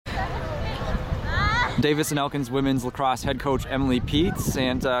Davis and Elkins women's lacrosse head coach Emily Peets.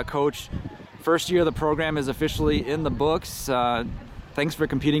 And coach, first year of the program is officially in the books. Thanks for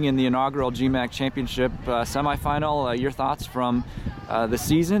competing in the inaugural GMAC Championship semifinal. Your thoughts from the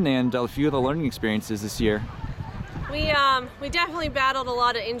season and a few of the learning experiences this year? We definitely battled a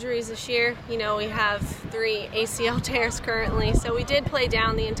lot of injuries this year. You know, we have 3 ACL tears currently, so we did play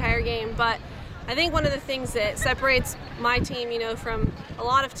down the entire game. But I think one of the things that separates my team, you know, from a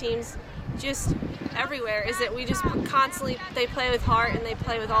lot of teams just everywhere is that we just constantly, they play with heart and they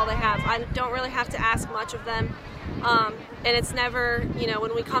play with all they have. I don't really have to ask much of them. And it's never, you know,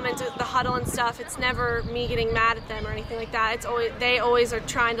 when we come into the huddle and stuff, it's never me getting mad at them or anything like that. It's always, they always are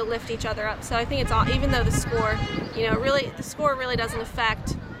trying to lift each other up. So I think it's all, even though the score, you know, really, the score really doesn't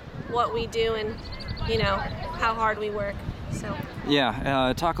affect what we do and, you know, how hard we work. So.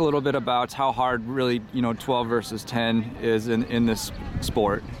 Yeah, talk a little bit about how hard really, you know, 12 versus 10 is in this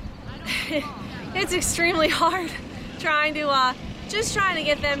sport. It's extremely hard trying to, just trying to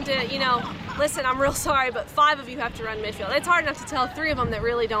get them to, you know, listen, I'm real sorry, but 5 of you have to run midfield. It's hard enough to tell 3 of them that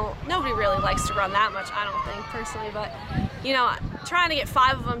really don't, nobody really likes to run that much, I don't think, personally, but, you know, trying to get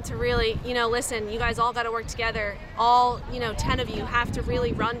 5 of them to really, you know, listen, you guys all got to work together. All, you know, 10 of you have to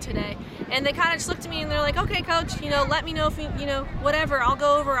really run today. And they kind of just looked at me and they're like, okay, coach, you know, let me know if you know, whatever, I'll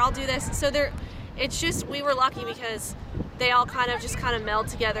go over, I'll do this. So it's just, we were lucky because they all kind of meld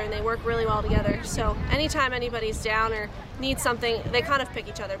together and they work really well together. So anytime anybody's down or needs something, they kind of pick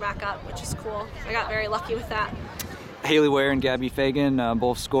each other back up, which is cool. I got very lucky with that. Haley Ware and Gabby Fagan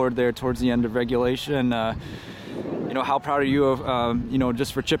both scored there towards the end of regulation. You know, how proud are you of, you know,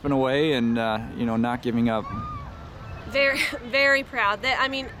 just for chipping away and, you know, not giving up? Very, very proud. I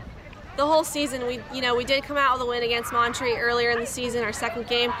mean, the whole season, we did come out with a win against Monterey earlier in the season, our second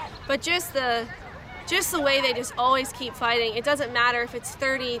game, but just the way they just always keep fighting. It doesn't matter if it's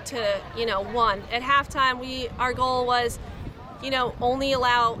 30 to, you know, 1. At halftime, our goal was, you know,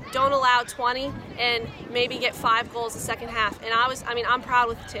 don't allow 20 and maybe get 5 goals the second half. And I'm proud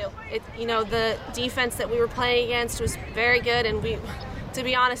with 2. You know, the defense that we were playing against was very good, and to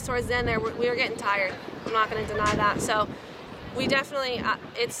be honest, towards the end there, we were getting tired. I'm not going to deny that. So we definitely,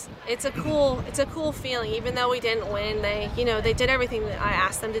 it's a cool feeling. Even though we didn't win, they did everything that I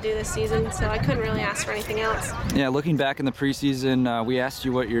asked them to do this season. So I couldn't really ask for anything else. Yeah, looking back in the preseason, we asked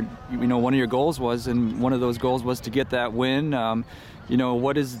you what one of your goals was, and one of those goals was to get that win. You know,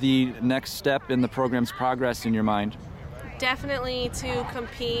 what is the next step in the program's progress in your mind? Definitely to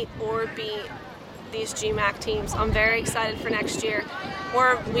compete or beat these GMAC teams. I'm very excited for next year.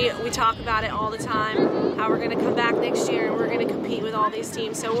 We talk about it all the time, how we're going to come back next year and we're going to compete with all these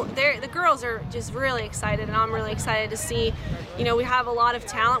teams. So the girls are just really excited, and I'm really excited to see, you know, we have a lot of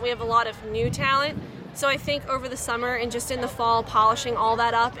talent. We have a lot of new talent. So I think over the summer and just in the fall, polishing all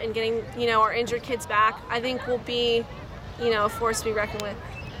that up and getting, you know, our injured kids back, I think will be, you know, a force to be reckoned with.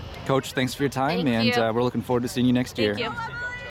 Coach, thanks for your time, Thank you. We're looking forward to seeing you next year. Thank you.